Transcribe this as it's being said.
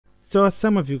So as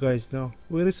some of you guys know,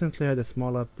 we recently had a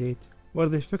small update where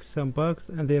they fixed some bugs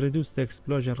and they reduced the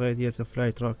explosion radius of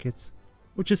light rockets,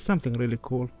 which is something really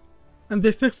cool. And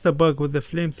they fixed the bug with the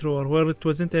flamethrower where it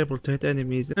wasn't able to hit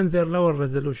enemies in their lower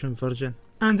resolution version.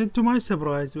 And to my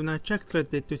surprise, when I checked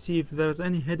Reddit to see if there's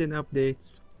any hidden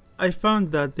updates, I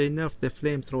found that they nerfed the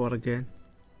flamethrower again,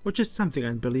 which is something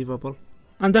unbelievable.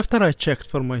 And after I checked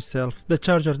for myself, the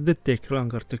charger did take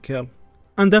longer to kill.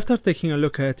 And after taking a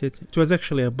look at it, it was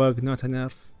actually a bug, not a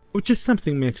nerf, which is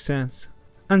something makes sense.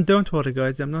 And don't worry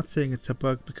guys, I'm not saying it's a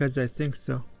bug because I think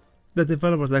so. The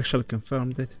developers actually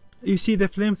confirmed it. You see, the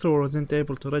flamethrower wasn't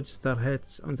able to register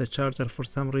hits on the charger for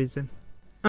some reason.